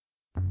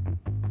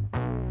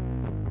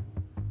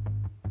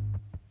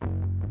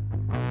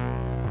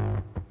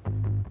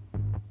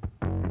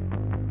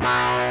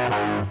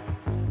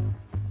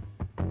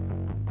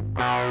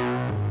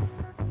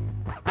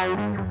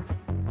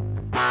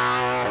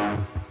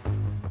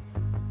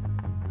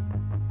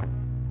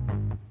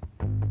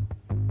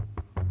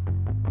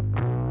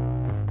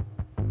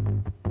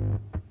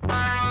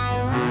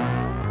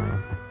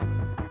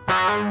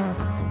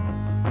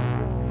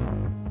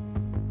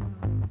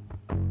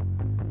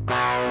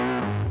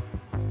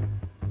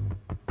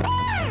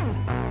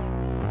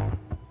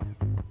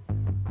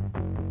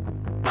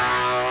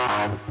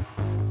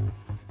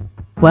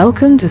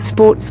Welcome to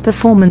Sports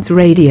Performance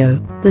Radio,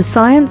 the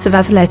science of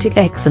athletic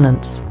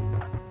excellence.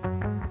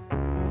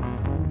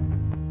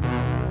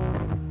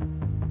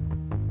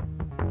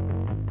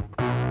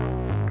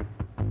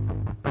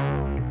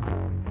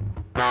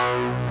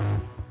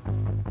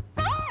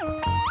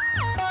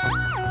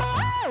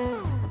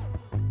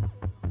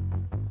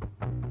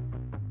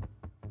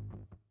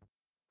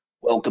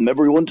 Welcome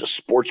everyone to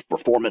Sports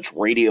Performance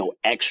Radio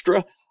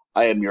Extra.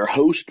 I am your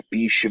host,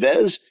 B.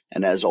 Chavez,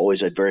 and as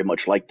always, I'd very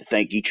much like to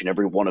thank each and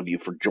every one of you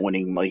for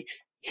joining me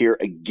here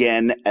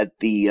again at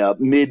the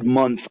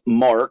mid-month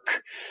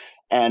mark.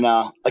 And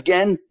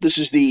again, this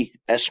is the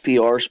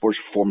SPR, Sports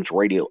Performance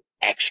Radio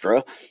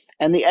Extra,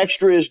 and the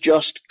extra is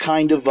just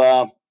kind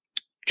of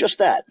just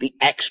that, the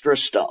extra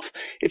stuff.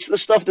 It's the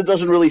stuff that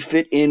doesn't really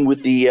fit in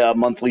with the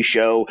monthly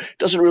show,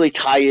 doesn't really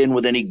tie in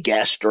with any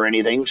guest or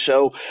anything,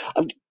 so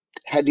I've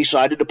had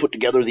decided to put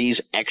together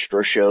these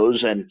extra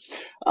shows and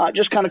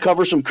just kind of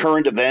cover some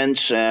current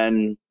events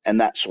and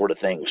that sort of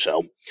thing.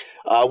 So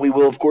we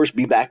will, of course,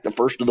 be back the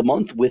first of the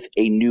month with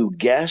a new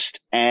guest,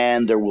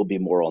 and there will be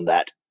more on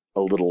that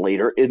a little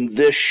later in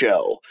this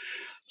show.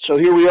 So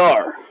here we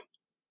are,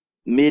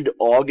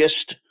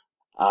 mid-August.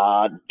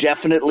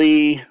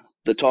 Definitely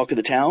the talk of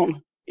the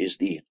town is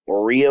the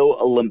Rio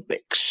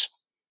Olympics.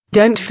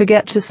 Don't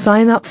forget to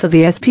sign up for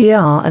the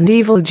SPR and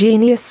Evil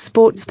Genius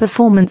Sports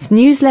Performance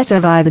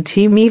newsletter via the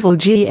Team Evil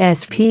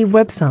GSP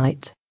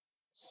website.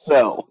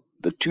 So,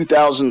 the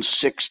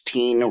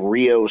 2016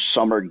 Rio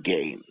Summer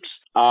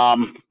Games.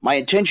 My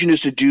intention is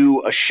to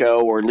do a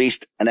show, or at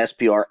least an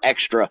SPR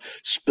extra,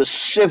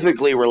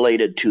 specifically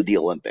related to the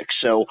Olympics.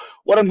 So,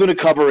 what I'm going to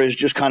cover is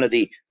just kind of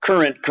the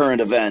current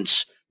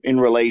events in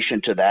relation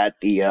to that.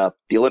 The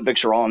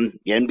Olympics are on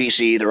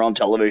NBC, they're on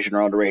television,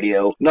 or on the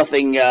radio.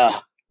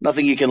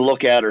 Nothing you can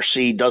look at or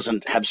see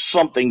doesn't have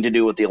something to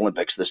do with the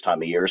Olympics this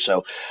time of year.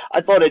 So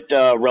I thought it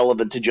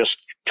relevant to just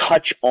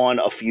touch on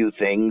a few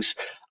things.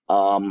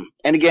 And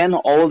again,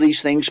 all of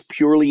these things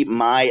purely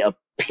my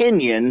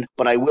opinion,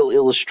 but I will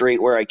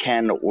illustrate where I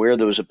can where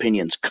those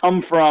opinions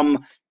come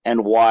from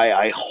and why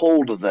I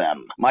hold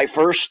them. My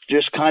first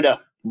just kind of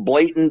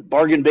blatant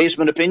bargain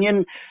basement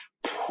opinion,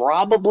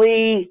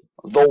 probably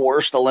the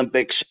worst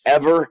Olympics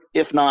ever,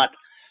 if not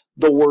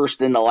the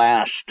worst in the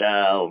last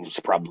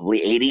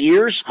probably 80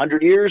 years,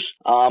 100 years.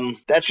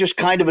 That's just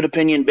kind of an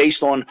opinion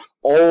based on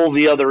all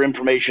the other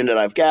information that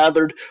I've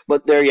gathered,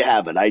 but there you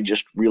have it. I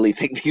just really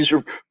think these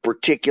are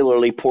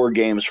particularly poor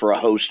games for a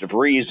host of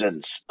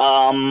reasons.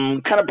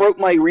 Kind of broke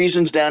my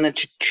reasons down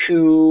into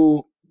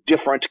two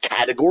different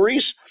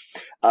categories.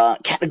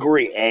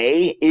 Category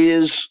A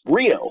is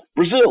Rio,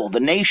 Brazil, the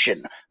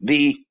nation,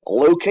 the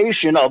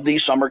location of the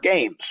Summer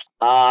Games.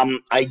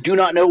 I do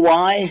not know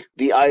why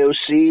the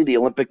IOC, the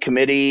Olympic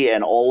Committee,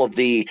 and all of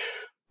the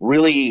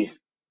really,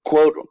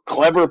 quote,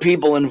 clever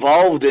people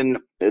involved in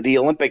the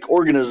Olympic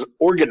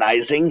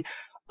organizing,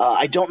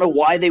 I don't know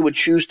why they would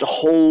choose to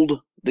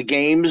hold the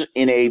games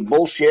in a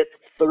bullshit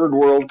third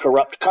world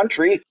corrupt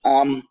country,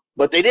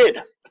 but they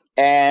did,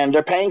 and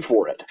they're paying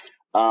for it.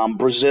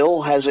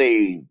 Brazil has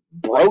a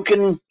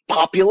broken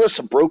populace,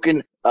 a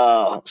broken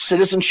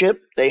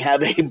citizenship. They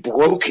have a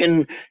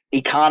broken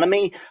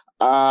economy.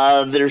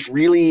 They're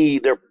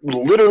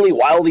literally,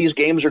 while these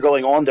games are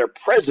going on, their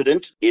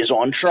president is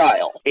on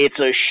trial. It's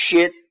a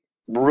shit,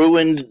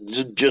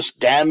 ruined, just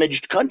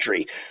damaged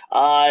country.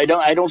 I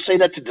don't say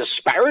that to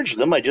disparage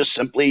them. I just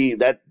simply,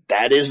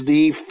 that is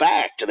the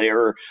fact.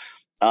 They're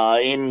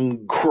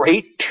in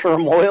great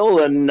turmoil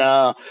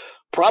and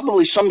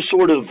probably some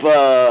sort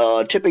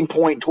of tipping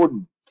point toward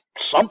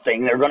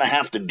something. They're going to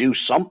have to do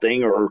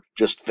something or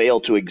just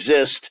fail to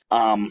exist.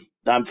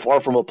 I'm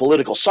far from a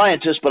political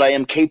scientist, but I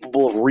am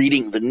capable of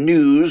reading the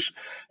news,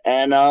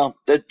 and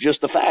that's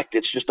just the fact.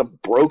 It's just a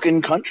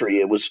broken country.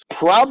 It was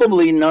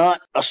probably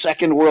not a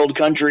second world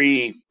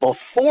country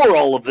before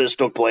all of this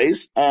took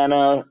place, and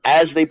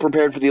as they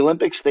prepared for the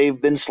Olympics,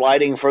 they've been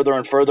sliding further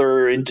and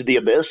further into the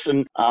abyss,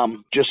 and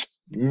just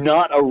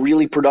not a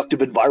really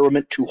productive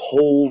environment to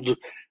hold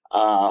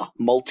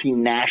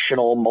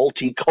multinational,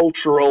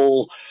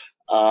 multicultural,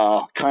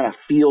 kind of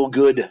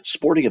feel-good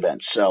sporting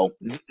events. So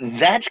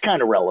that's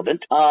kind of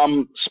relevant.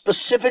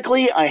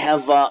 Specifically, I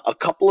have a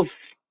couple of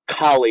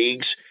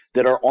colleagues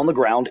that are on the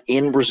ground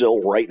in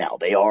Brazil right now.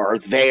 They are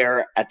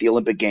there at the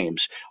Olympic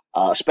Games,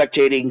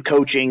 spectating,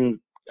 coaching,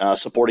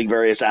 supporting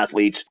various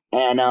athletes.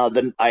 And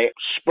then I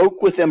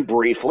spoke with them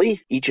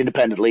briefly, each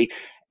independently,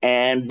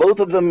 and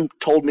both of them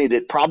told me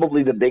that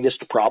probably the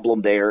biggest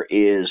problem there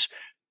is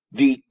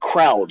the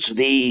crowds.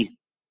 The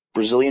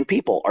Brazilian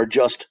people are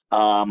just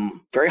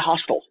very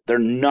hostile. They're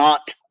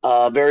not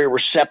very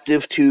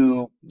receptive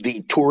to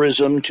the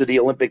tourism, to the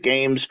Olympic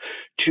Games,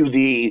 to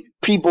the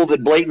people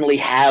that blatantly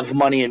have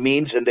money and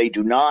means, and they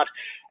do not.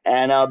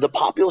 And the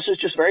populace is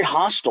just very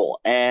hostile.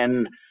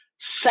 And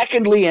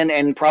secondly,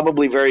 and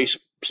probably very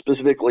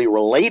specifically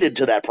related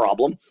to that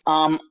problem,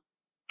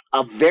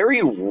 a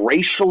very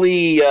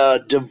racially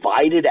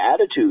divided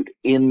attitude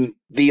in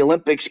the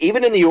Olympics,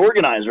 even in the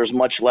organizers,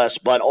 much less,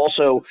 but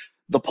also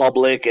the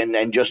public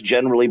and just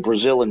generally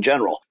Brazil in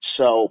general.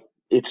 So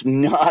it's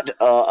not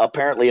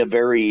apparently a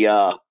very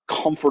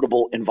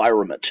comfortable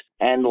environment.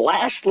 And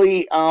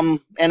lastly,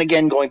 and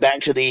again, going back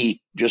to the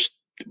just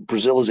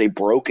Brazil is a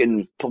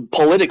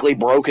politically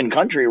broken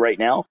country right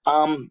now.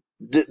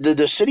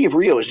 The city of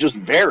Rio is just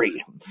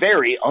very,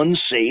 very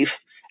unsafe.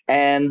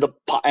 And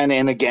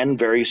and again,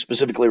 very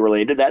specifically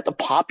related to that, the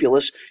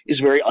populace is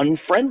very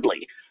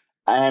unfriendly.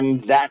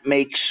 And that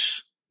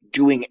makes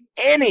doing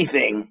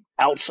anything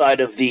outside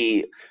of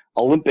the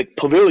Olympic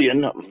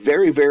Pavilion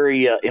very,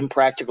 very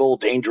impractical,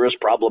 dangerous,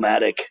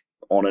 problematic,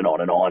 on and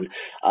on and on.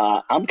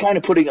 I'm kind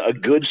of putting a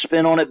good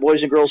spin on it,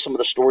 boys and girls. Some of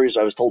the stories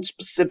I was told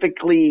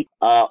specifically,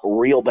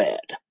 real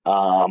bad.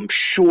 I'm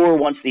sure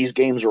once these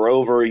games are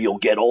over, you'll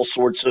get all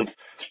sorts of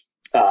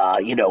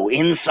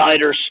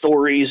insider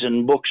stories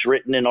and books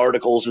written and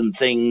articles and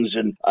things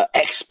and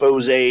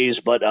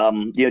exposés. But,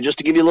 just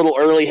to give you a little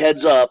early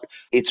heads up,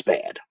 it's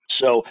bad.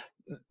 So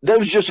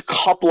those just a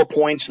couple of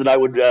points that I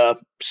would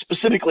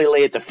specifically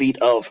lay at the feet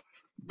of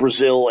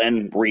Brazil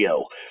and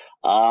Rio.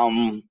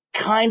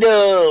 Kind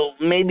of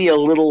maybe a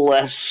little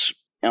less,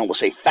 I don't want to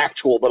say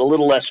factual, but a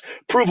little less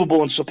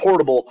provable and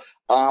supportable,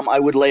 I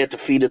would lay at the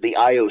feet of the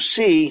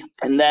IOC,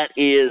 and that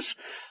is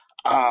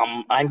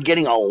I'm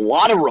getting a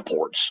lot of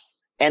reports.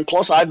 And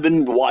plus, I've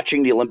been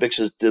watching the Olympics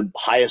at the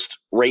highest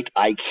rate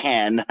I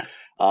can.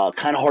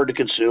 Kind of hard to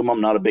consume.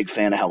 I'm not a big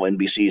fan of how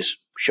NBC's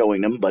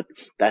showing them, but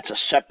that's a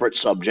separate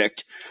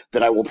subject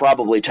that I will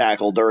probably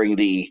tackle during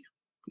the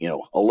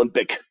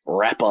Olympic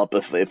wrap-up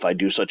if I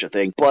do such a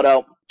thing.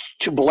 But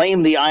to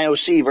blame the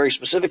IOC very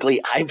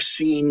specifically, I've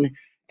seen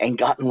and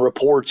gotten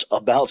reports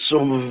about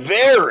some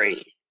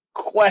very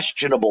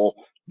questionable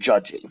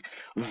judging.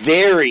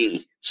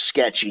 Very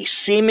sketchy,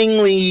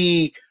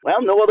 seemingly,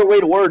 well, no other way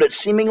to word it,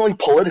 seemingly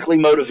politically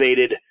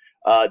motivated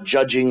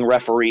judging,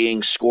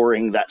 refereeing,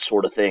 scoring, that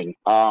sort of thing.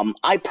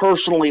 I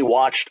personally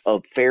watched a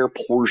fair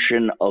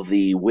portion of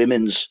the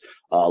women's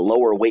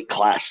lower weight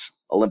class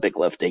Olympic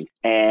lifting,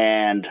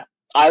 and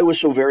I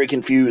was so very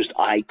confused,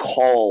 I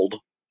called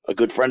a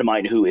good friend of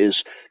mine who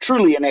is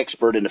truly an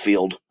expert in the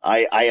field.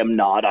 I am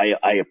not. I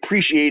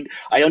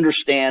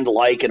understand,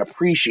 like, and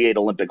appreciate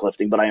Olympic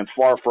lifting, but I am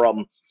far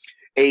from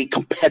a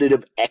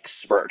competitive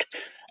expert.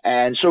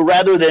 And so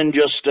rather than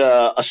just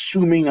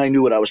assuming I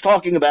knew what I was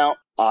talking about,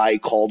 I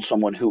called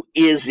someone who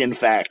is, in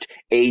fact,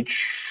 a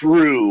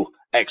true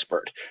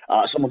expert,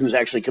 someone who's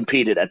actually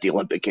competed at the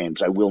Olympic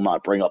Games. I will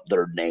not bring up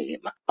their name.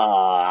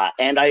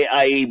 And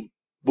I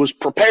was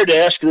prepared to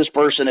ask this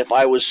person if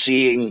I was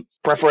seeing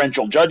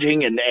preferential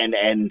judging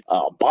and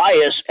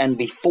bias, and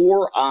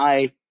before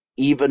I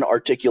even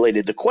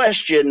articulated the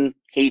question,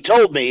 he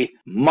told me,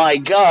 my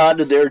God,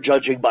 they're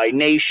judging by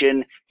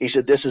nation. He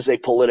said, this is a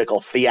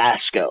political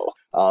fiasco.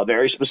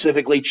 Very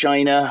specifically,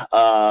 China,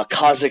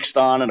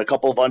 Kazakhstan, and a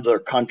couple of other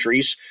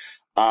countries.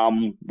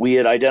 We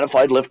had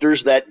identified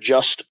lifters that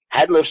just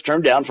had lifts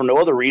turned down for no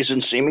other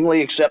reason, seemingly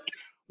except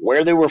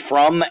where they were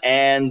from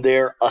and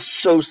their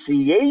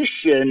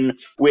association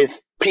with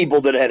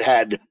people that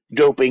had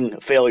doping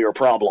failure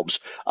problems.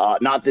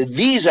 Not that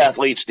these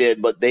athletes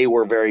did, but they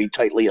were very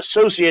tightly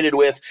associated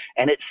with,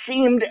 and it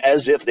seemed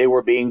as if they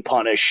were being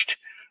punished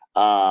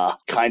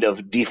kind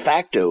of de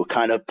facto,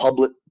 kind of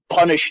public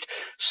punished,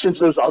 since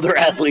those other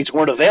athletes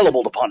weren't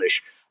available to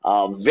punish.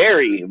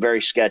 Very,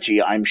 very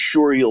sketchy. I'm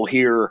sure you'll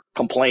hear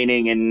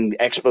complaining and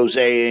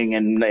exposing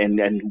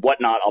and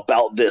whatnot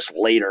about this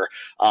later.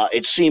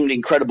 It seemed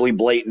incredibly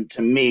blatant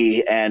to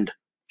me and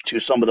to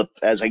some of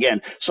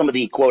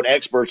the quote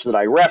experts that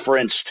I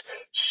referenced.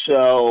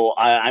 So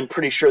I'm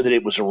pretty sure that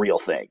it was a real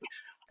thing.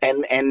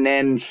 And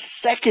then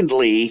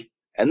secondly,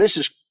 and this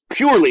is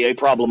purely a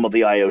problem of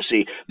the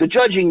IOC. The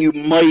judging, you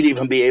might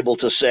even be able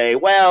to say,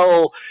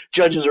 well,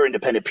 judges are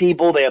independent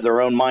people. They have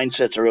their own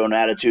mindsets, their own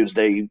attitudes,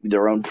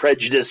 their own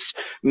prejudice.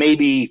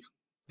 Maybe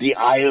the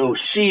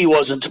IOC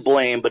wasn't to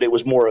blame, but it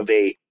was more of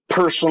a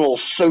personal,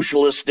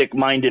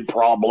 socialistic-minded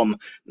problem.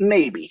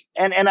 Maybe.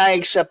 And I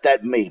accept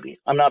that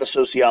maybe. I'm not a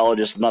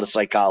sociologist. I'm not a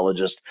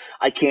psychologist.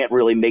 I can't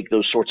really make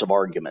those sorts of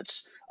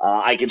arguments.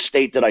 I can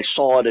state that I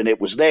saw it and it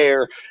was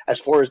there.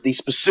 As far as the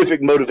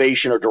specific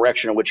motivation or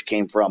direction in which it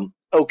came from,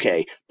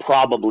 okay,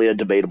 probably a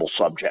debatable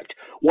subject.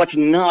 What's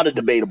not a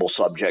debatable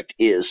subject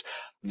is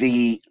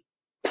the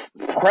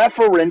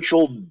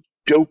preferential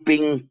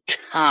doping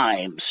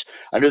times.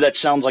 I know that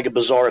sounds like a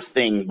bizarre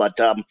thing, but,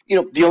 the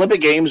Olympic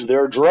Games,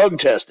 they're drug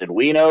tested.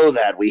 We know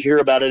that. We hear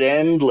about it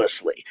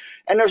endlessly.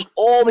 And there's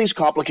all these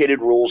complicated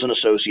rules in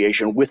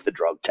association with the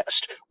drug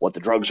test. What the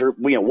drugs are,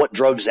 what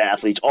drugs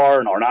athletes are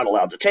and are not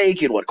allowed to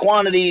take, in what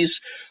quantities,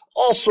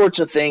 all sorts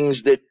of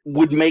things that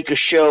would make a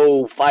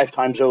show 5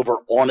 times over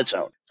on its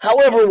own.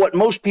 However, what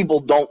most people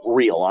don't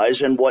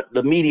realize and what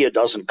the media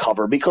doesn't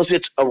cover, because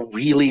it's a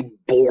really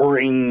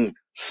boring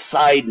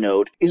side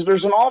note, is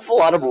there's an awful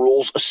lot of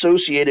rules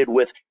associated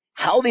with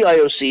how the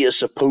IOC is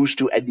supposed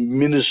to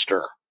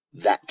administer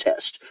that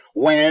test.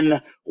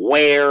 When,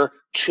 where,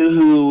 to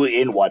who,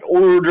 in what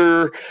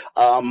order.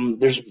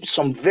 There's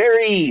some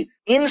very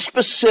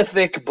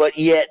inspecific but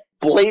yet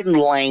blatant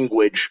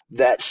language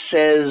that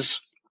says,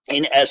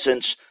 in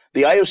essence,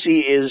 the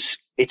IOC is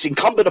it's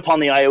incumbent upon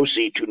the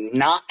IOC to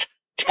not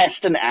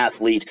test an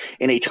athlete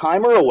in a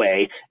time or a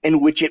way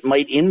in which it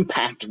might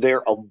impact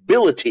their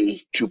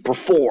ability to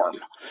perform.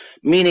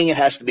 Meaning it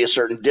has to be a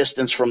certain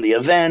distance from the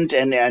event,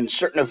 and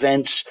certain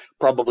events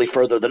probably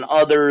further than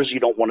others.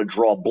 You don't want to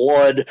draw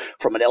blood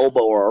from an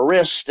elbow or a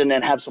wrist and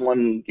then have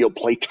someone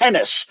play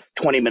tennis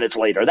 20 minutes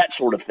later, that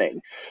sort of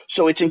thing.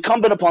 So it's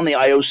incumbent upon the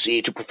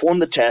IOC to perform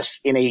the test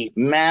in a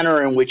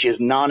manner in which is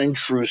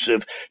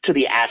non-intrusive to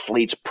the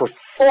athlete's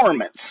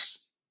performance.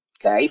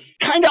 Okay,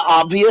 kind of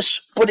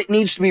obvious, but it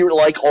needs to be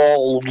like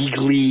all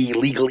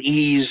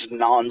legalese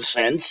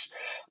nonsense.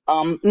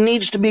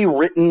 Needs to be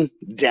written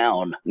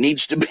down,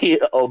 needs to be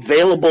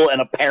available and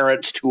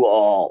apparent to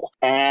all.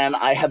 And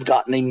I have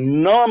gotten a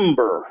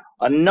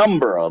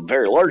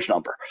very large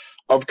number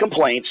of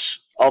complaints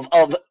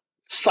of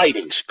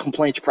sightings.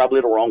 Complaints,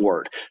 probably the wrong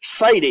word.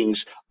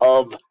 Sightings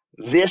of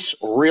this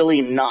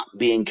really not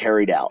being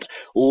carried out.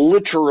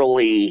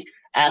 Literally,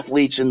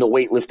 athletes in the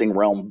weightlifting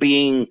realm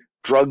being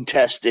drug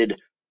tested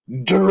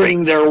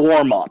during their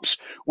warm-ups,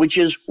 which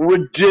is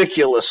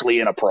ridiculously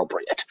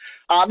inappropriate.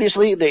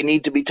 Obviously, they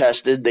need to be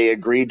tested. They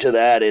agreed to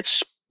that.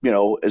 It's,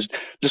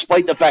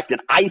 despite the fact that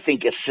I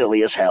think it's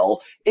silly as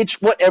hell,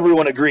 it's what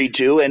everyone agreed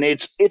to, and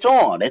it's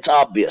on. It's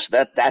obvious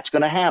that that's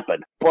going to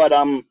happen. But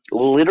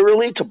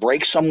literally, to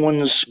break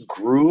someone's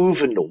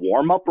groove in the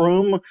warm-up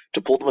room,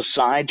 to pull them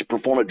aside to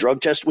perform a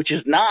drug test, which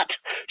is not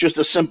just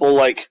a simple,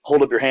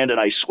 hold up your hand and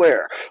I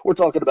swear. We're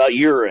talking about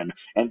urine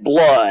and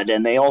blood,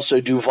 and they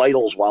also do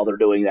vitals while they're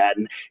doing that.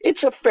 And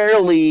it's a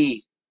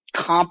fairly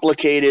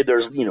complicated,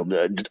 there's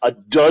a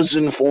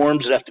dozen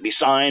forms that have to be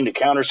signed and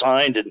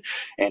countersigned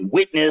and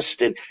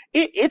witnessed, and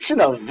it's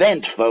an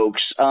event,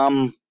 folks.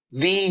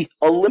 The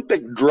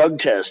Olympic drug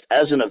test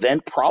as an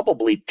event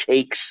probably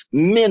takes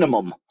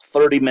minimum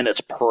 30 minutes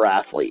per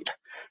athlete.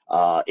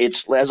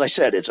 It's, as I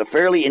said, it's a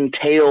fairly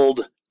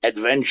entailed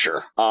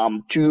adventure.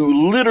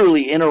 To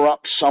literally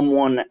interrupt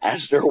someone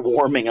as they're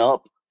warming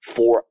up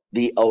for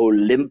the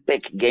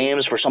Olympic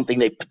Games, for something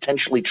they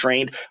potentially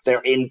trained their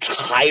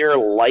entire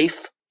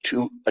life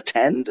to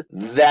attend,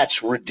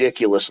 that's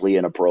ridiculously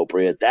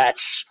inappropriate.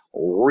 That's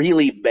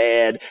really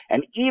bad.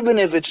 And even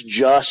if it's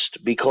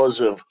just because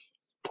of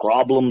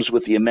problems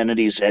with the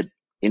amenities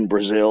in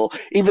Brazil,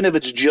 even if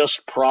it's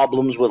just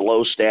problems with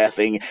low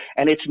staffing,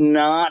 and it's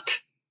not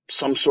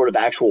some sort of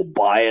actual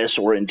bias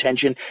or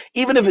intention,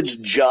 even if it's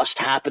just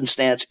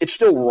happenstance, it's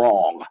still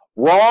wrong.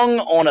 Wrong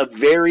on a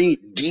very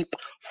deep,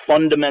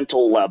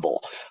 fundamental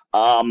level.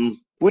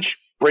 Which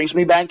brings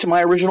me back to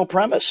my original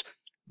premise.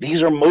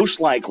 These are most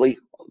likely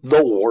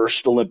the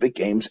worst Olympic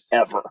Games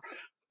ever.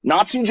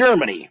 Nazi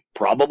Germany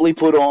probably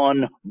put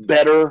on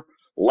better,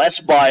 less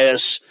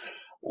bias,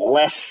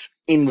 less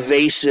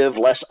invasive,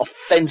 less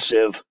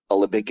offensive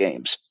Olympic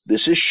Games.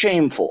 This is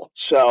shameful.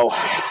 So,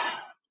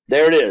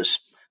 there it is.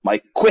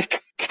 My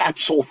quick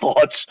capsule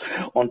thoughts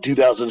on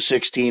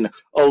 2016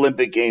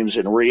 Olympic Games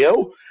in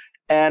Rio,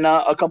 and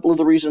a couple of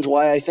the reasons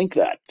why I think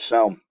that.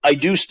 So, I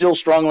do still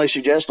strongly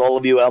suggest all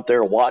of you out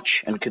there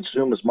watch and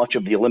consume as much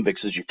of the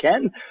Olympics as you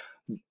can.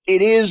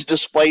 It is,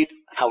 despite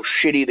how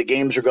shitty the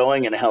games are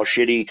going and how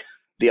shitty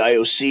the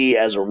IOC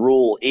as a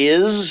rule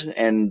is,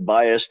 and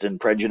biased and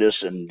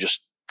prejudiced and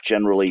just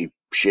generally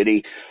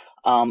shitty,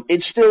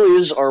 it still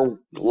is our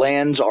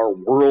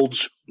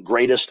world's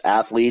greatest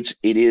athletes.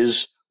 It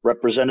is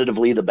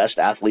representatively the best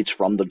athletes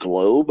from the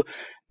globe.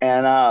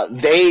 And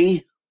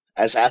they,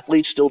 as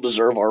athletes, still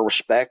deserve our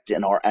respect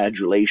and our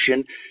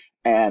adulation.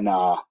 And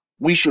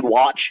we should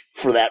watch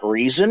for that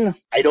reason.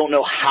 I don't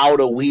know how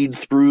to weed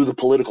through the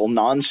political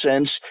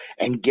nonsense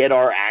and get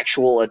our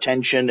actual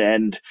attention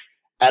and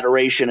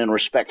adoration and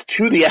respect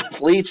to the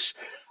athletes.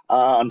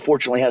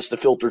 Unfortunately, has to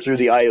filter through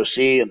the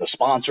IOC and the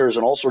sponsors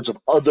and all sorts of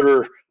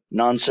other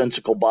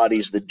nonsensical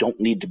bodies that don't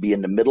need to be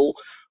in the middle.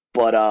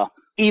 But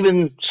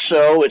even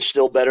so, it's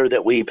still better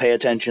that we pay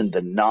attention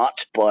than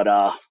not.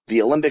 But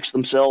the Olympics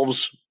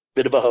themselves,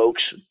 bit of a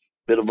hoax,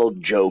 bit of a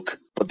joke.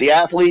 But the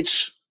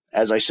athletes,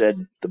 as I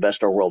said, the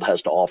best our world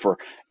has to offer,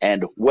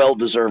 and well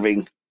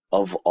deserving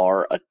of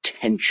our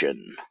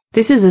attention.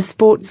 This is a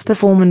Sports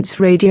Performance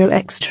Radio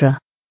Extra.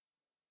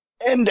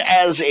 And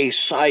as a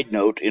side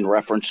note in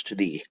reference to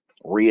the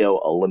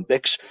Rio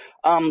Olympics,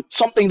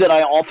 something that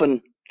I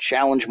often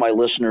challenge my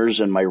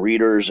listeners and my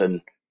readers and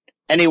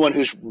anyone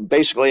who's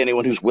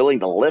willing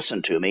to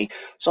listen to me,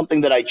 something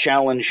that I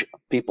challenge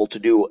people to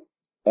do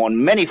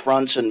on many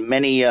fronts and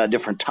many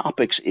different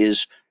topics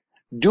is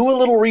do a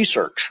little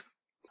research.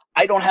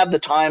 I don't have the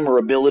time or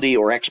ability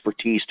or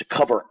expertise to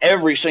cover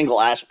every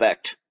single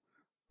aspect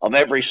of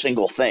every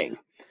single thing.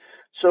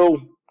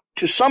 So,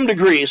 to some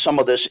degree, some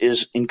of this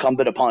is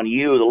incumbent upon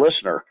you, the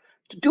listener,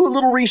 to do a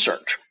little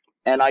research.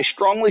 And I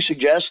strongly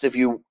suggest, if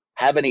you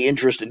have any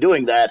interest in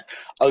doing that,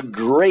 a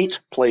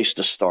great place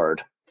to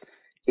start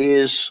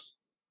is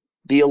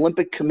the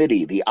Olympic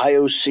Committee, the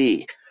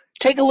IOC.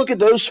 Take a look at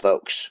those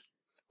folks.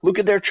 Look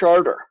at their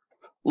charter.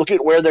 Look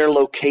at where they're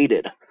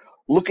located.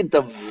 Look at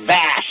the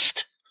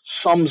vast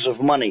sums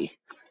of money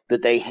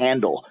that they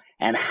handle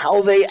and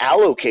how they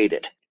allocate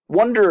it.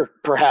 wonder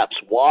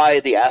perhaps why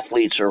the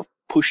athletes are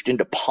pushed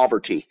into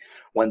poverty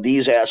when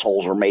these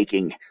assholes are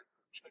making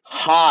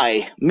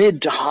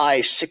mid to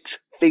high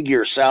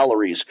six-figure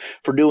salaries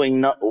for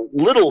doing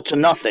little to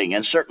nothing,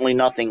 and certainly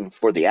nothing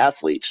for the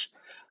athletes.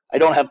 I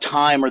don't have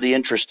time or the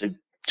interest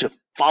to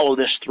follow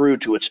this through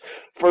to its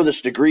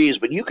furthest degrees,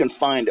 but you can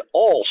find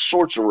all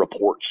sorts of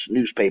reports,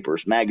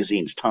 newspapers,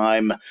 magazines.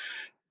 Time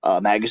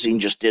magazine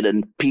just did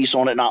a piece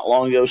on it not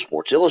long ago.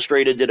 Sports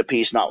Illustrated did a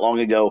piece not long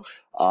ago.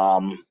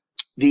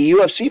 The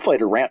UFC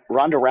fighter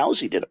Ronda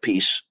Rousey did a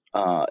piece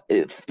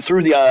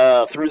through the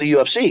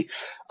UFC,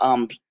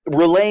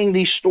 relaying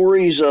these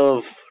stories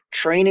of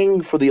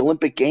training for the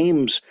Olympic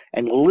Games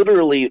and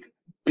literally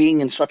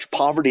being in such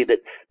poverty that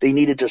they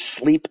needed to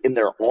sleep in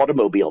their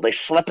automobile. They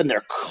slept in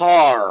their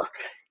car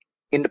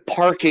in the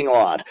parking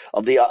lot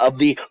of the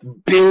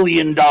 $1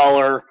 billion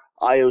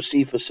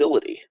IOC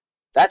facility.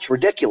 That's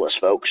ridiculous,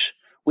 folks.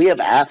 We have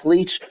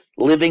athletes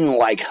living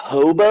like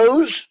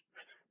hobos,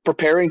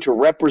 preparing to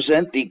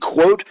represent the,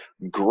 quote,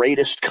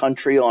 greatest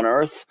country on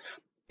earth.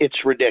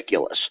 It's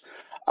ridiculous.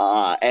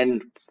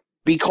 And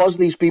because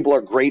these people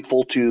are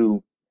grateful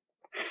to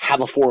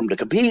have a forum to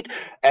compete,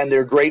 and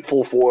they're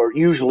grateful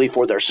usually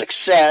for their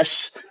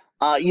success,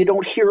 you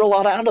don't hear a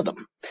lot out of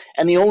them.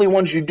 And the only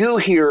ones you do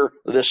hear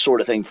this sort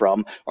of thing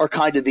from are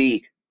kind of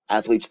the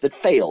athletes that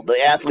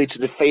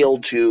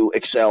failed to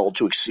excel,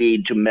 to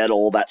exceed, to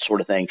medal, that sort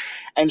of thing.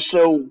 And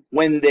so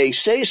when they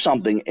say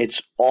something,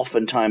 it's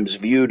oftentimes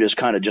viewed as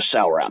kind of just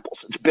sour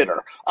apples. It's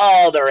bitter.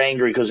 Oh, they're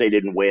angry because they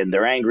didn't win.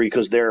 They're angry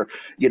because they're,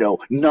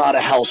 not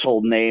a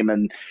household name.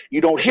 And you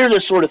don't hear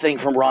this sort of thing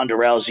from Ronda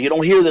Rousey. You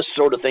don't hear this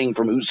sort of thing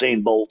from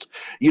Usain Bolt.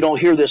 You don't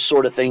hear this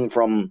sort of thing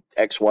from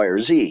X, Y, or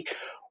Z.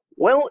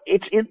 Well,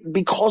 it's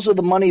because of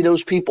the money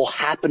those people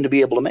happen to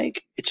be able to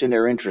make. It's in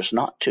their interest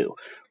not to.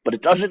 But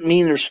it doesn't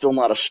mean there's still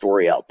not a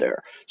story out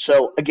there.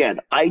 So, again,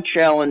 I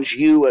challenge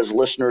you as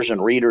listeners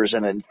and readers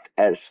and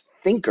as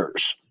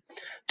thinkers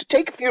to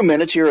take a few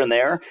minutes here and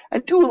there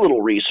and do a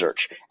little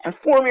research and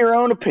form your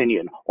own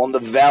opinion on the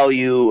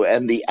value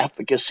and the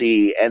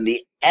efficacy and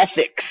the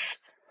ethics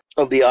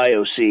of the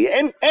IOC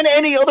and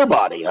any other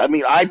body. I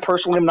mean, I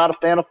personally am not a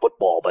fan of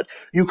football, but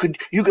you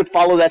could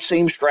follow that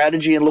same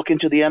strategy and look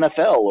into the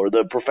NFL or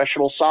the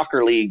professional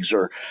soccer leagues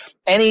or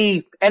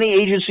any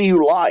agency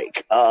you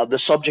like. The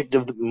subject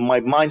of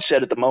my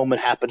mindset at the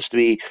moment happens to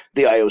be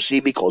the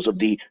IOC because of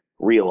the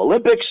Rio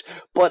Olympics,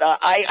 but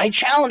I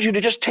challenge you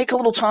to just take a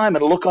little time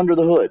and look under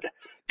the hood.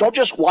 Don't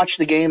just watch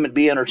the game and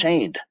be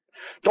entertained.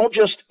 Don't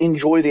just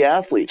enjoy the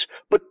athletes,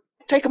 but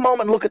take a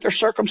moment and look at their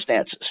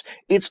circumstances.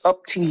 It's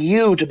up to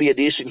you to be a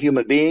decent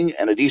human being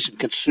and a decent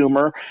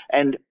consumer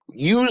and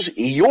use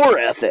your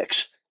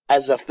ethics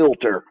as a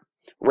filter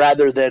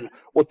rather than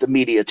what the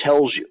media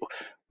tells you.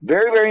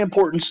 Very, very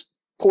important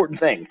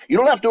thing. You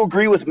don't have to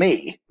agree with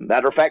me.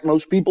 Matter of fact,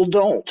 most people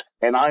don't,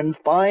 and I'm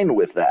fine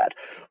with that.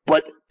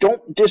 But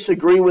don't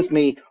disagree with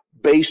me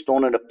based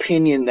on an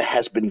opinion that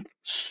has been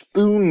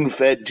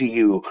spoon-fed to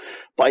you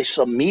by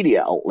some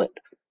media outlet.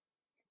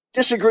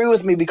 Disagree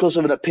with me because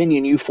of an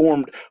opinion you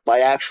formed by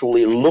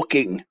actually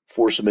looking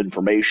for some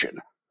information.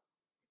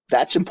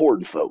 That's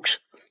important, folks.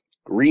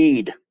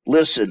 Read,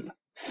 listen,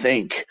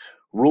 think.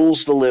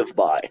 Rules to live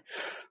by.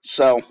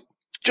 So,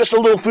 just a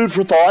little food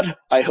for thought.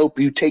 I hope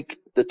you take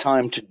the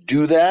time to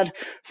do that,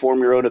 form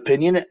your own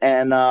opinion,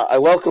 and I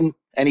welcome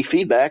any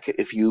feedback.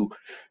 If you,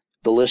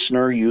 the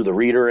listener, you, the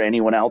reader,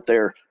 anyone out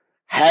there,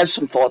 has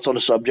some thoughts on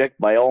a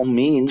subject, by all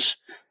means,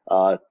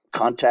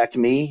 contact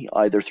me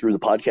either through the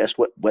podcast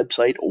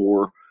website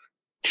or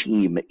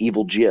team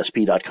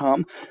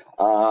evilgsp.com.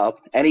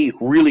 Any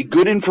really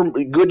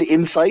good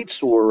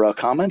insights or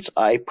comments,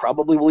 I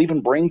probably will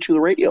even bring to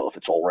the radio if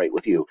it's all right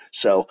with you.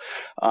 So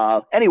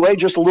anyway,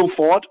 just a little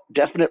thought.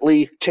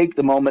 Definitely take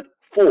the moment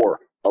for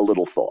a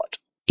little thought.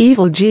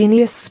 Evil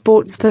Genius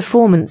Sports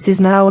Performance is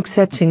now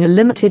accepting a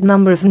limited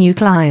number of new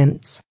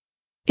clients.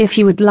 If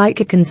you would like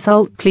a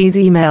consult, please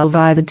email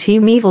via the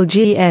Team Evil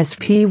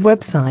GSP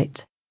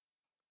website.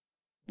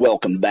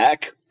 Welcome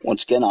back.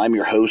 Once again, I'm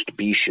your host,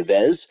 B.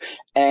 Chavez,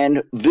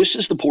 and this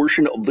is the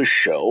portion of the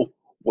show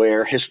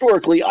where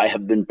historically I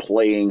have been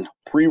playing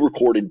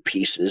pre-recorded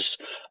pieces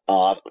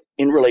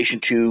in relation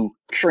to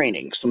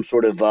training, some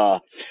sort of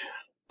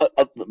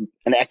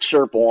an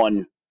excerpt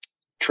on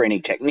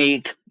training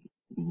technique,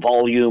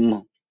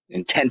 volume,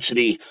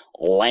 intensity,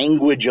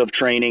 language of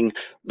training,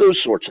 those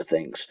sorts of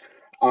things.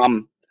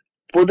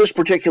 For this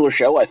particular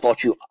show, I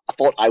thought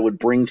I would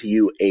bring to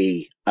you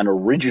an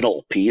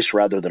original piece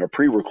rather than a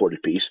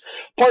pre-recorded piece,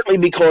 partly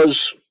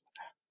because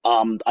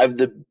I've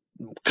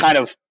kind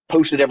of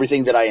posted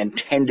everything that I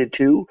intended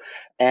to,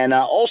 and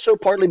also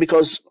partly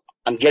because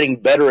I'm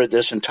getting better at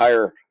this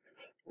entire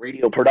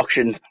radio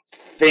production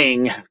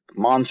thing,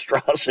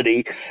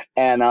 monstrosity,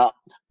 and I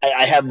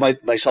have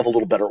myself a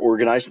little better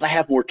organized, and I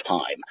have more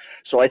time.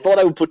 So I thought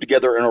I would put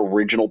together an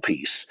original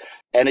piece,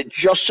 and it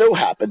just so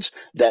happens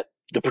that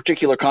the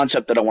particular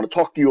concept that I want to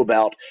talk to you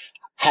about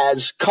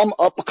has come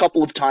up a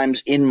couple of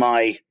times in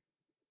my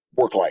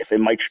work life,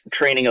 in my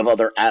training of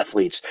other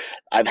athletes.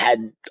 I've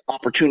had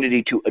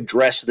opportunity to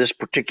address this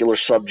particular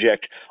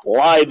subject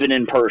live and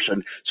in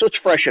person, so it's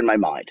fresh in my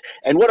mind.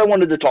 And what I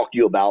wanted to talk to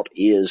you about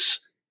is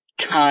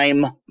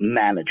time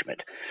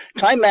management.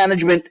 Time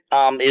management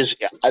is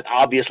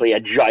obviously a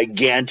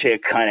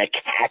gigantic kind of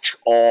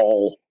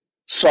catch-all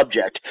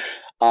subject,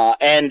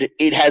 and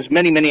it has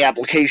many, many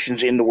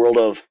applications in the world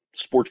of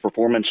sports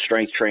performance,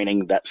 strength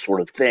training, that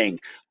sort of thing.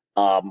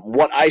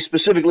 What I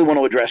specifically want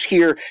to address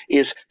here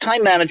is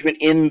time management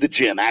in the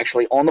gym,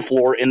 actually on the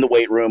floor, in the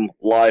weight room,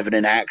 live and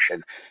in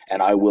action.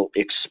 And I will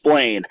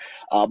explain.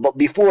 But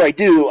before I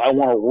do, I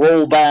want to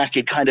roll back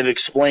and kind of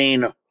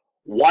explain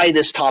why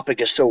this topic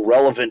is so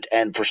relevant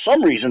and for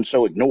some reason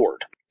so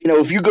ignored.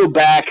 If you go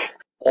back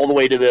all the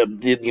way to the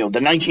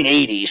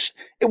 1980s,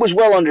 it was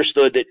well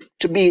understood that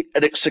to be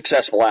a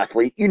successful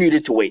athlete, you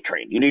needed to weight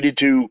train. You needed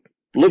to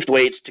lift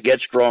weights to get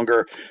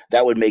stronger.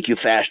 That would make you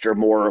faster,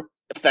 more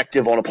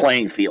effective on a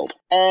playing field.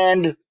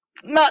 And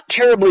not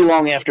terribly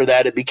long after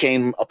that, it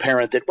became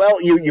apparent that, well,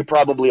 you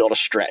probably ought to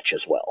stretch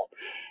as well.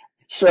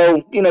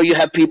 So, you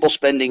have people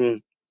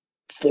spending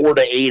 4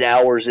 to 8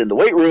 hours in the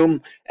weight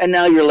room, and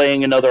now you're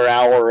laying another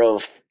hour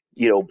of,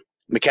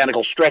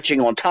 mechanical stretching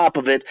on top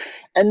of it.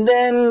 And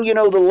then,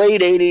 the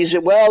late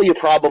 80s, well, you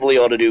probably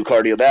ought to do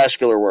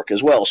cardiovascular work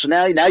as well. So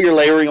now you're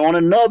layering on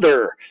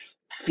another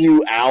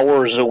few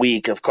hours a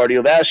week of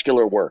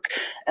cardiovascular work.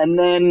 And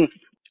then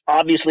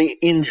obviously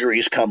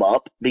injuries come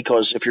up,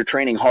 because if you're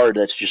training hard,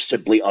 that's just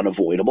simply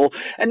unavoidable.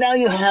 And now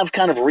you have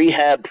kind of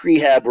rehab,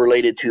 prehab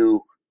related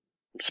to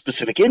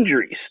specific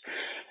injuries.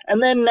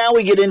 And then now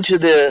we get into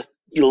the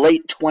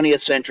late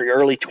 20th century,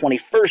 early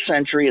 21st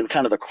century, and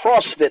kind of the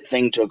CrossFit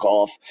thing took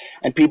off,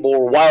 and people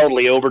were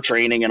wildly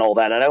overtraining and all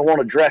that. And I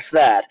won't address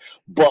that.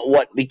 But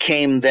what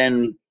became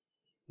then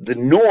the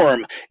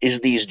norm is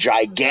these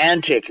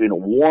gigantic,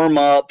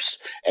 warm-ups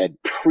and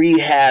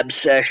prehab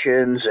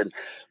sessions, and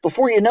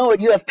before you know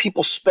it, you have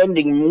people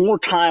spending more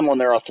time on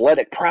their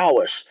athletic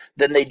prowess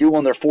than they do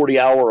on their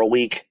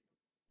 40-hour-a-week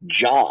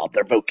job,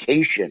 their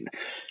vocation.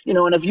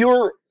 And if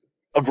you're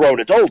a grown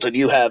adult and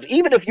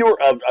even if you're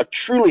a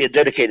truly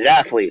dedicated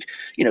athlete,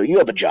 you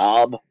have a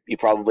job, you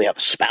probably have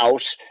a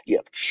spouse, you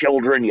have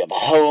children, you have a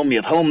home, you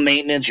have home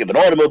maintenance, you have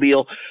an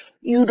automobile.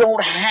 You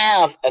don't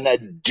have an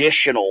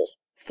additional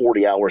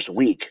 40 hours a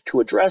week to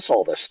address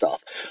all this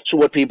stuff. So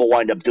what people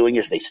wind up doing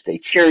is they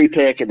cherry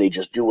pick and they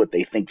just do what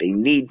they think they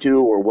need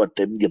to, or what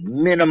the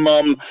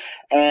minimum.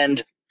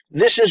 And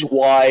this is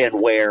why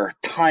and where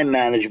time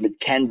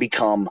management can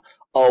become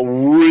a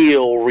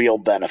real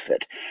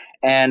benefit.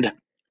 And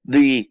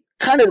the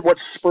kind of what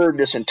spurred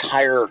this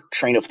entire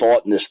train of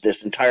thought and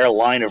this entire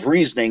line of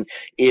reasoning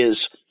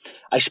is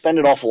I spend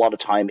an awful lot of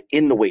time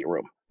in the weight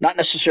room. Not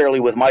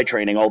necessarily with my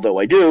training, although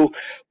I do,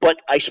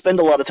 but I spend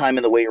a lot of time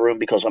in the weight room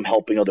because I'm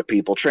helping other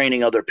people,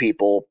 training other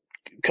people,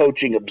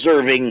 coaching,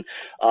 observing.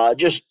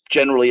 Just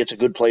generally, it's a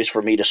good place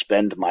for me to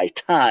spend my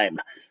time.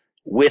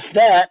 With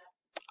that,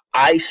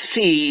 I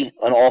see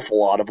an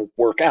awful lot of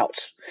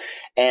workouts.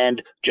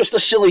 And just a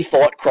silly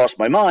thought crossed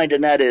my mind,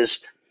 and that is,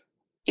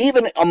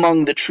 even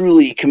among the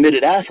truly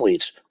committed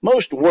athletes,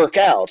 most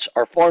workouts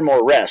are far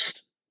more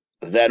rest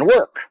than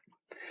work.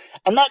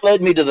 And that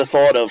led me to the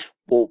thought of,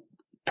 well,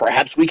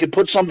 perhaps we could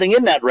put something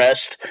in that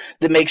rest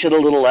that makes it a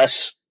little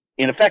less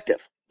ineffective,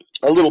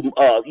 a little,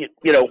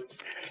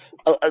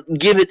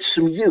 give it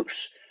some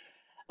use.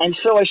 And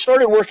so I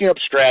started working up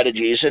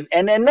strategies, and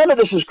none of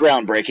this is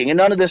groundbreaking, and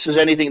none of this is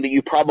anything that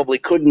you probably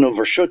couldn't have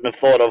or shouldn't have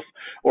thought of,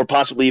 or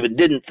possibly even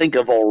didn't think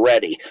of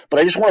already. But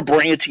I just want to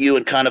bring it to you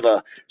in kind of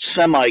a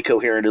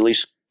semi-coherent, at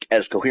least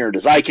as coherent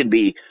as I can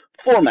be,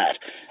 format.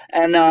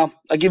 And I'll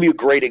give you a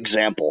great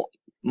example.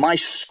 My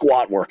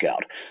squat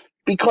workout.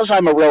 Because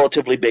I'm a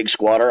relatively big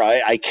squatter,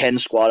 I can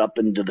squat up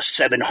into the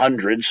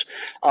 700s.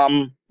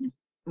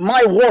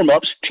 My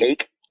warm-ups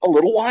take a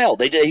little while.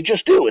 They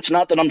just do. It's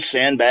not that I'm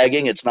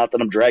sandbagging. It's not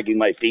that I'm dragging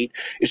my feet.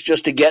 It's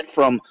just to get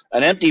from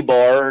an empty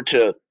bar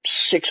to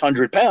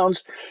 600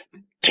 pounds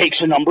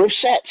takes a number of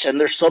sets, and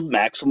they're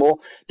submaximal.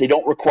 They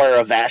don't require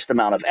a vast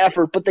amount of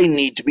effort, but they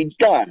need to be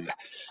done.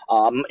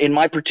 In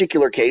my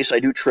particular case, I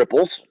do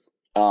triples,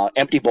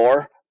 empty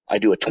bar. I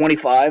do a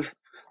 25,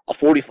 a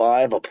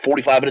 45, a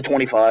 45 and a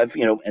 25,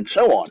 and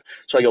so on.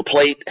 So I go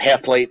plate,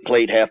 half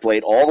plate, half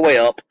plate, all the way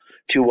up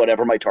to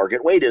whatever my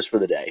target weight is for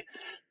the day.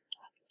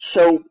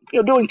 So,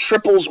 doing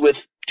triples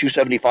with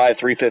 275,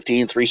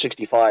 315,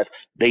 365,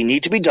 they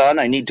need to be done.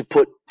 I need to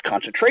put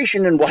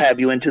concentration and what have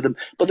you into them,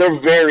 but they're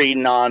very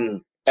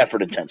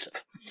non-effort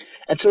intensive.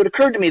 And so it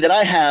occurred to me that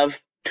I have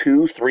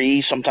 2,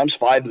 3, sometimes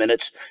 5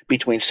 minutes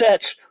between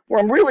sets where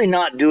I'm really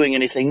not doing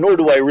anything, nor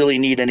do I really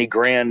need any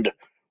grand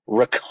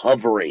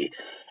recovery.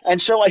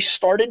 And so I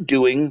started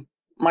doing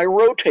my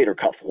rotator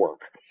cuff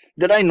work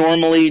that I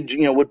normally,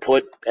 would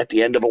put at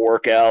the end of a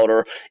workout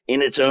or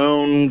in its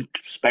own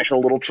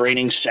special little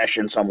training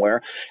session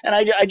somewhere. And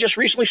I just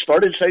recently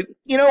started to say,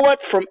 you know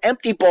what, from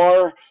empty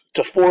bar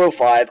to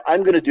 405,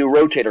 I'm going to do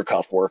rotator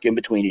cuff work in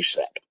between each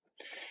set.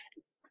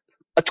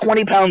 a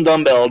 20-pound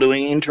dumbbell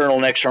doing internal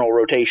and external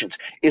rotations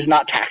is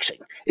not taxing.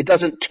 It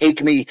doesn't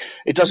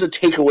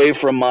take away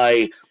from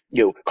my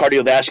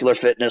cardiovascular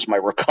fitness, my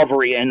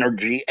recovery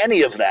energy,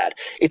 any of that.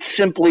 It's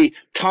simply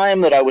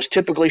time that I was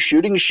typically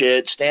shooting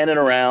shit, standing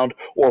around,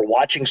 or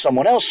watching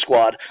someone else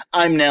squat.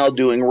 I'm now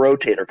doing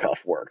rotator cuff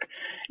work.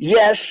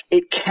 Yes,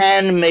 it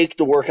can make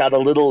the workout a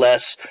little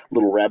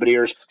rabbit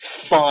ears,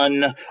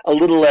 fun, a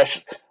little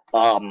less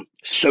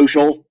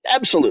social.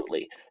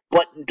 Absolutely.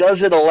 But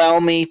does it allow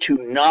me to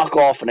knock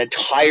off an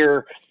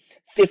entire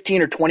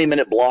 15 or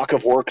 20-minute block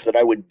of work that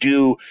I would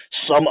do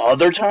some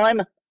other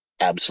time?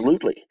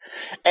 Absolutely.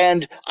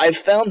 And I've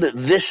found that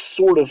this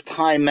sort of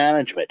time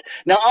management.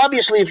 Now,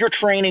 obviously, if you're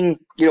training,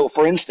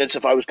 for instance,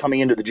 if I was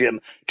coming into the gym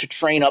to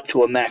train up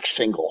to a max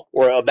single,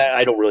 or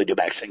I don't really do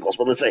max singles,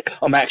 but let's say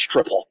a max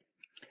triple,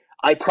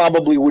 I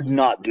probably would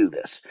not do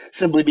this,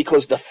 simply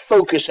because the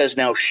focus has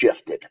now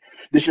shifted.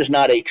 This is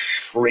not a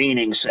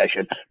training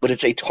session, but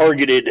it's a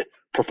targeted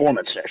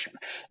performance session.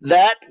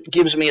 That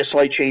gives me a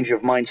slight change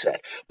of mindset.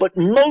 But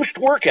most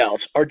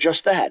workouts are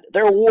just that.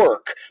 They're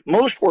work.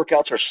 Most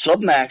workouts are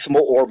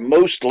submaximal or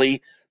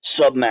mostly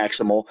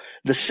submaximal.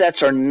 The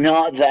sets are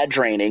not that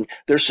draining.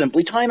 They're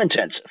simply time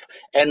intensive.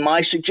 And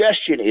my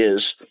suggestion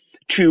is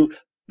to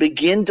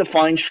begin to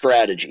find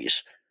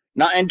strategies.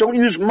 And don't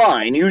use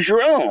mine, use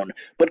your own,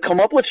 but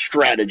come up with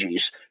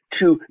strategies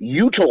to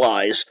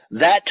utilize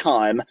that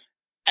time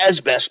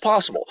as best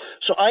possible.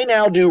 So I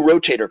now do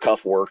rotator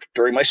cuff work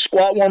during my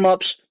squat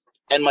warm-ups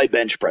and my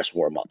bench press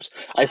warm-ups.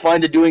 I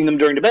find that doing them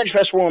during the bench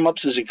press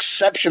warm-ups is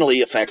exceptionally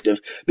effective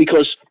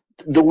because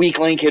the weak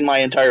link in my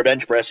entire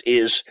bench press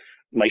is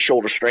my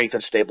shoulder strength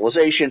and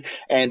stabilization,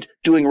 and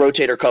doing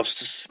rotator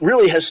cuffs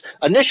really has,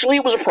 initially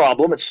it was a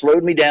problem. It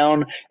slowed me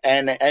down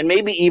and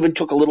maybe even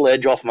took a little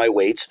edge off my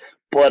weights.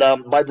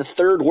 But by the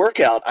third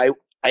workout,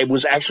 I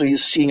was actually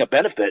seeing a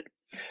benefit.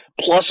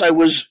 Plus, I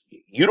was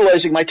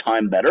utilizing my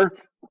time better.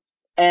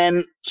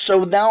 And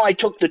so now I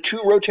took the 2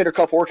 rotator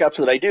cuff workouts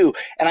that I do,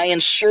 and I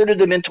inserted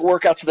them into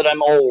workouts that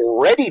I'm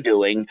already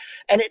doing,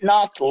 and it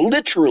knocked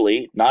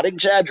literally, not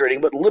exaggerating,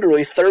 but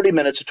literally 30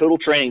 minutes of total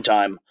training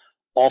time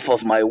off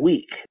of my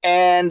week.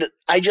 And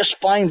I just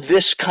find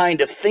this kind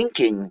of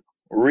thinking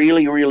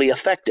really, really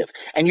effective.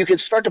 And you can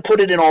start to put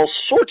it in all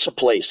sorts of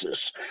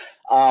places.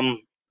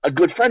 A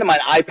good friend of mine,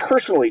 I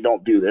personally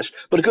don't do this,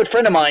 but a good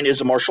friend of mine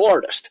is a martial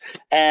artist.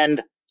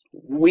 And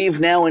we've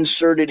now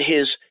inserted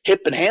his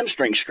hip and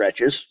hamstring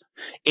stretches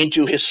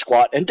into his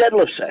squat and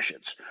deadlift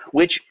sessions,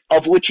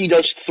 of which he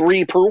does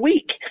 3 per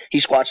week. He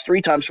squats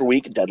 3 times per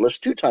week and deadlifts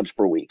 2 times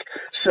per week.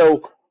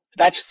 So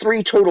that's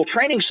 3 total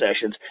training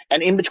sessions.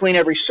 And in between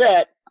every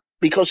set,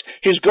 because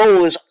his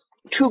goal is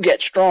to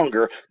get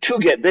stronger, to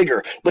get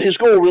bigger, but his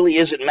goal really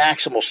isn't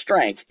maximal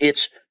strength.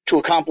 It's to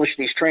accomplish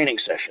these training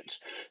sessions.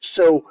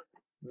 So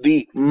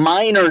the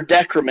minor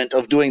decrement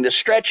of doing the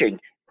stretching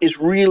is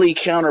really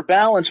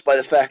counterbalanced by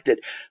the fact that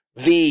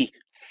the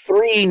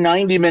 3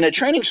 90-minute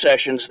training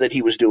sessions that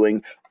he was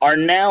doing are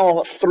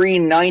now 3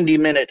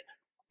 90-minute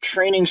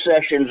training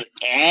sessions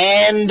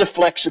and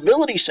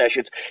flexibility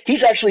sessions.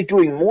 He's actually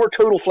doing more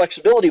total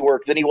flexibility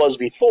work than he was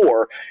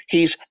before.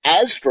 He's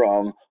as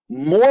strong,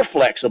 more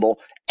flexible,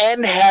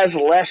 and has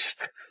less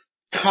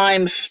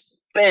time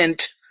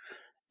spent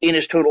in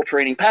his total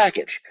training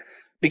package.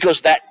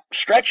 Because that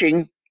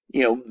stretching,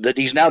 that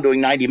he's now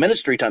doing 90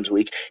 minutes 3 times a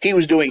week, he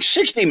was doing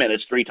 60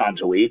 minutes 3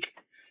 times a week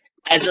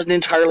as an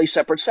entirely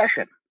separate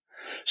session.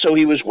 So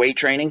he was weight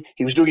training,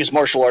 he was doing his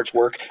martial arts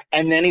work,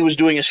 and then he was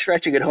doing his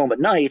stretching at home at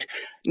night.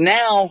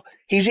 Now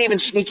he's even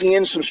sneaking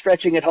in some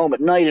stretching at home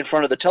at night in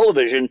front of the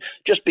television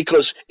just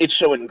because it's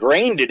so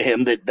ingrained in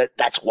him that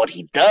that's what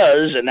he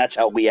does, and that's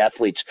how we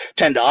athletes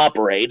tend to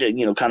operate,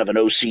 and kind of an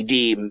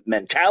OCD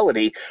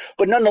mentality.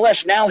 But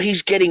nonetheless, now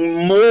he's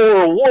getting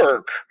more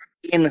work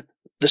in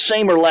the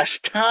same or less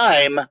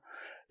time.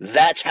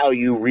 That's how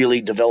you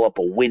really develop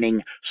a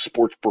winning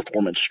sports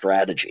performance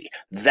strategy.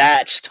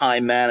 That's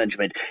time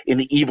management in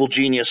the evil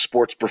genius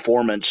sports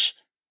performance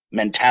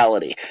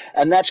mentality.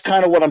 And that's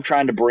kind of what I'm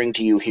trying to bring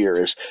to you here,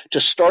 is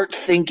to start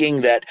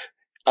thinking that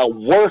a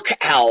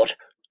workout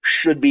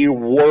should be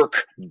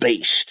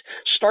work-based.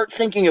 Start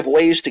thinking of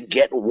ways to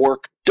get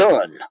work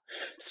done.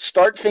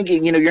 Start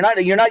thinking, you're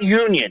not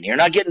union. You're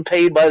not getting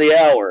paid by the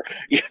hour.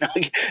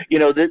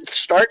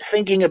 Start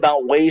thinking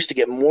about ways to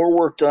get more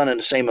work done in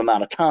the same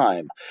amount of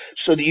time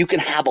so that you can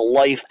have a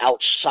life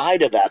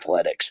outside of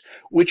athletics,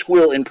 which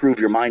will improve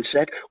your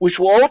mindset, which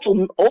will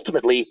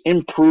ultimately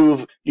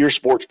improve your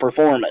sports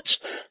performance.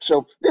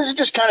 So this is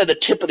just kind of the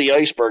tip of the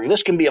iceberg.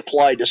 This can be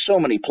applied to so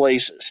many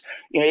places.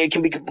 It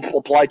can be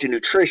applied to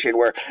nutrition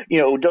where,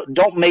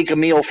 don't make a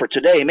meal for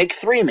today, make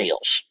 3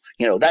 meals.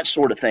 That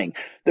sort of thing.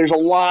 There's a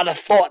lot of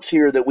thoughts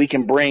here that we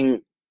can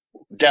bring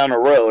down the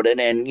road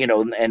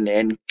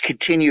and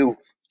continue.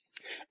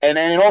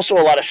 And also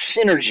a lot of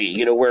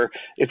synergy, where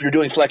if you're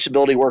doing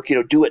flexibility work,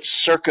 do it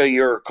circa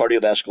your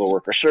cardiovascular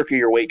work or circa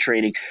your weight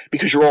training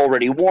because you're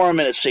already warm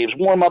and it saves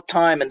warm-up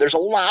time. And there's a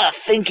lot of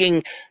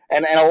thinking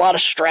and a lot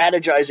of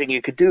strategizing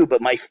you could do.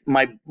 But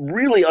my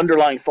really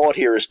underlying thought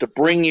here is to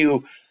bring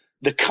you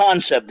the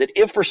concept that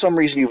if for some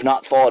reason you've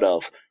not thought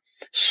of,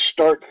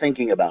 start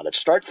thinking about it.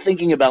 Start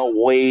thinking about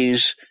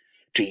ways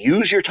to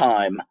use your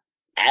time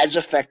as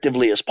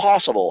effectively as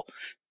possible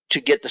to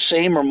get the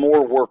same or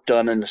more work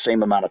done in the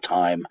same amount of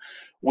time,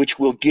 which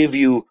will give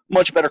you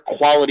much better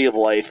quality of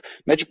life,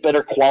 much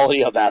better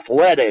quality of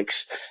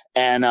athletics,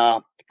 and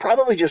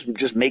probably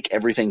just make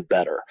everything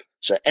better.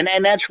 So,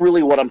 and that's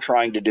really what I'm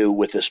trying to do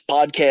with this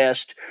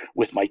podcast,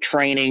 with my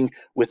training,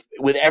 with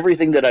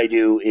everything that I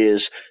do,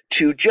 is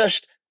to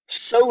just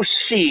sow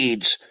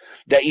seeds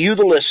that you,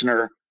 the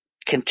listener,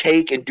 can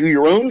take and do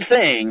your own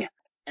thing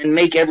and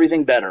make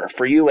everything better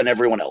for you and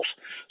everyone else.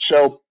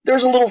 So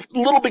there's a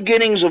little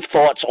beginnings of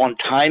thoughts on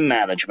time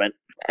management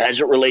as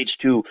it relates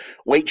to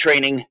weight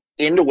training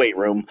in the weight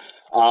room.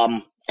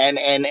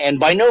 And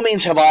by no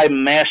means have I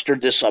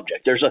mastered this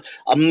subject. There's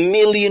a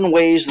million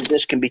ways that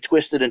this can be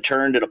twisted and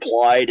turned and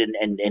applied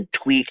and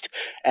tweaked.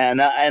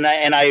 And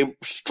I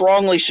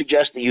strongly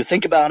suggest that you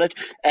think about it.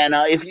 And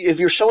if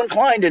you're so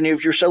inclined and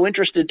if you're so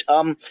interested,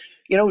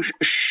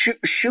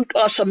 shoot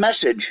us a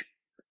message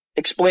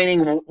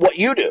explaining what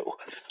you do.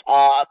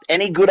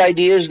 Any good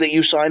ideas that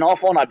you sign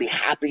off on, I'd be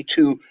happy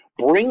to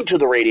bring to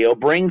the radio,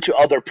 bring to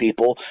other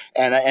people,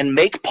 and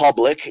make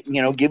public.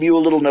 Give you a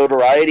little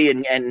notoriety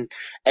and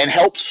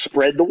help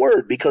spread the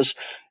word, because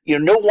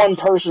no one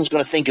person's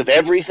going to think of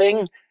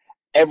everything.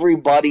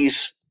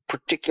 Everybody's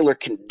particular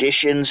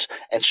conditions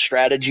and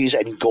strategies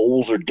and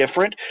goals are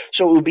different.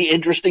 So it would be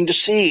interesting to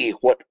see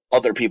what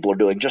other people are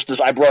doing. Just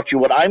as I brought you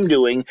what I'm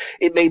doing,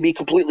 it may be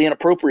completely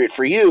inappropriate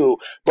for you,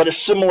 but a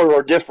similar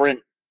or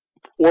different,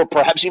 or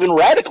perhaps even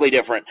radically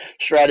different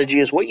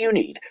strategy is what you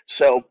need.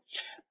 So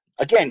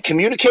again,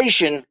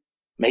 communication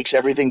makes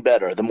everything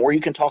better. The more you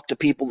can talk to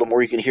people, the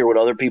more you can hear what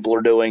other people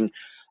are doing,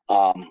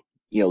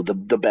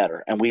 the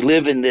better. And we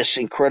live in this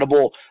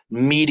incredible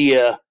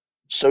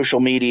social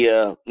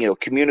media,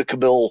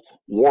 communicable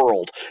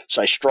world.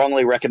 So I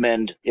strongly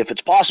recommend, if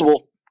it's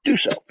possible, do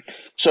so.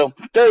 So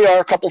there you are,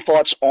 a couple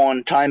thoughts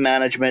on time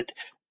management,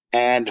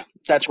 and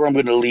that's where I'm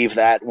going to leave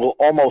that. We'll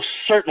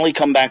almost certainly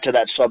come back to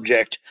that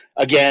subject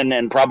again,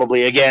 and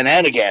probably again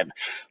and again.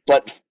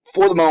 But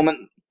for the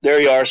moment,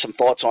 there you are, some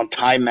thoughts on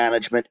time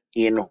management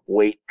in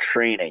weight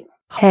training.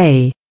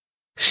 Hey,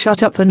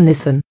 shut up and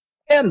listen.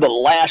 And the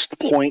last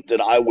point that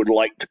I would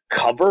like to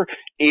cover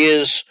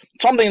is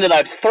something that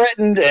I've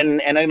threatened,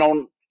 and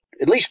on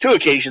at least 2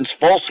 occasions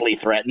falsely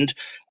threatened,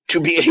 to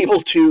be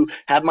able to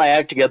have my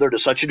act together to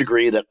such a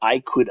degree that I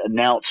could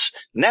announce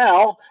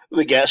now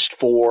the guest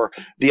for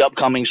the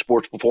upcoming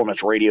Sports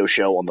Performance Radio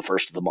show on the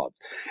 1st of the month.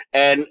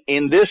 And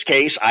in this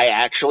case, I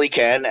actually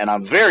can, and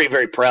I'm very,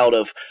 very proud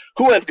of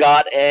who I've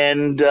got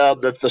and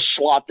the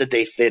slot that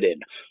they fit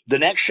in. The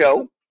next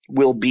show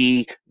will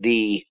be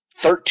the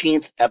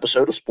 13th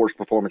episode of Sports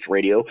Performance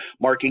Radio,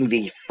 marking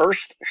the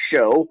first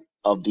show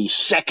of the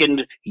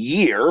second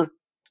year.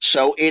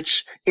 So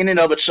it's in and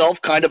of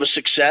itself kind of a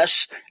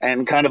success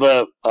and kind of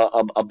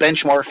a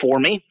benchmark for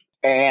me.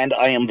 And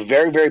I am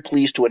very, very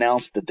pleased to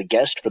announce that the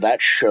guest for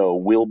that show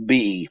will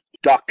be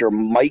Dr.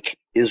 Mike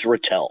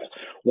Israetel,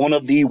 one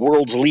of the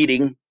world's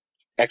leading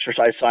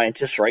exercise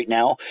scientists right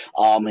now.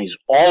 He's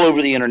all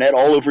over the internet,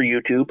 all over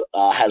YouTube,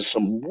 has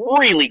some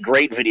really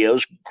great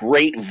videos,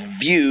 great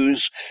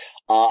views.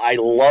 I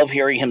love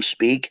hearing him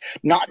speak,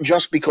 not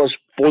just because,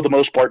 for the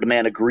most part, the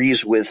man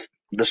agrees with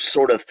the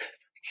sort of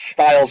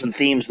styles and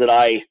themes that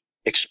I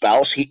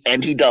espouse, he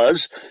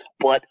does,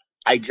 but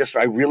I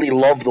really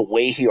love the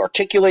way he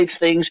articulates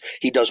things.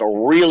 He does a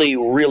really,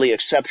 really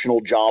exceptional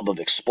job of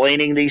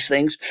explaining these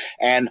things,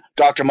 and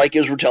Dr. Mike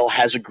Israetel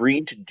has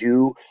agreed to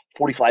do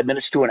 45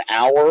 minutes to an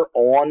hour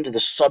on the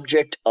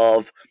subject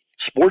of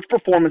sports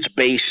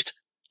performance-based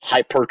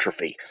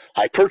hypertrophy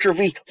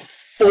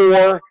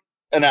for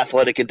an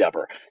athletic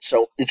endeavor.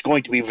 So it's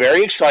going to be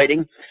very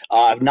exciting.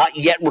 I've not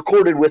yet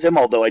recorded with him,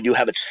 although I do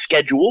have it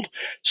scheduled,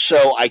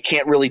 so I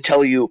can't really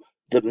tell you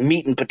the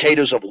meat and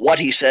potatoes of what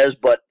he says,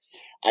 but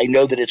I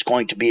know that it's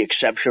going to be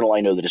exceptional. I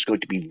know that it's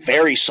going to be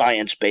very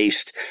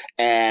science-based,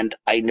 and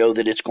I know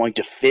that it's going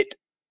to fit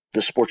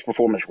the Sports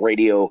Performance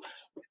Radio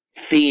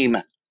theme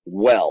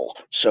well.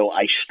 So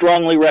I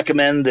strongly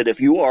recommend that if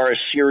you are a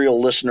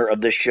serial listener of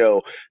this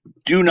show,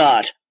 do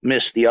not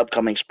miss the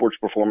upcoming Sports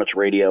Performance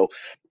Radio.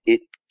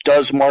 It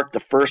does mark the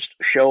first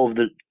show of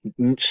the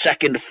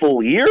second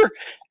full year,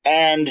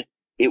 and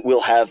it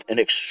will have an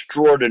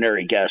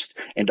extraordinary guest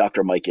in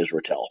Dr. Mike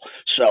Israetel.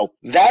 So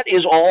that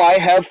is all I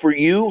have for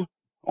you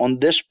on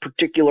this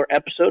particular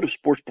episode of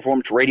Sports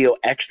Performance Radio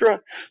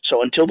Extra.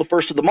 So until the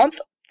 1st of the month,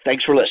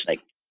 thanks for listening.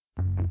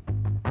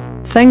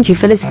 Thank you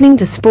for listening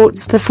to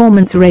Sports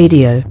Performance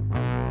Radio.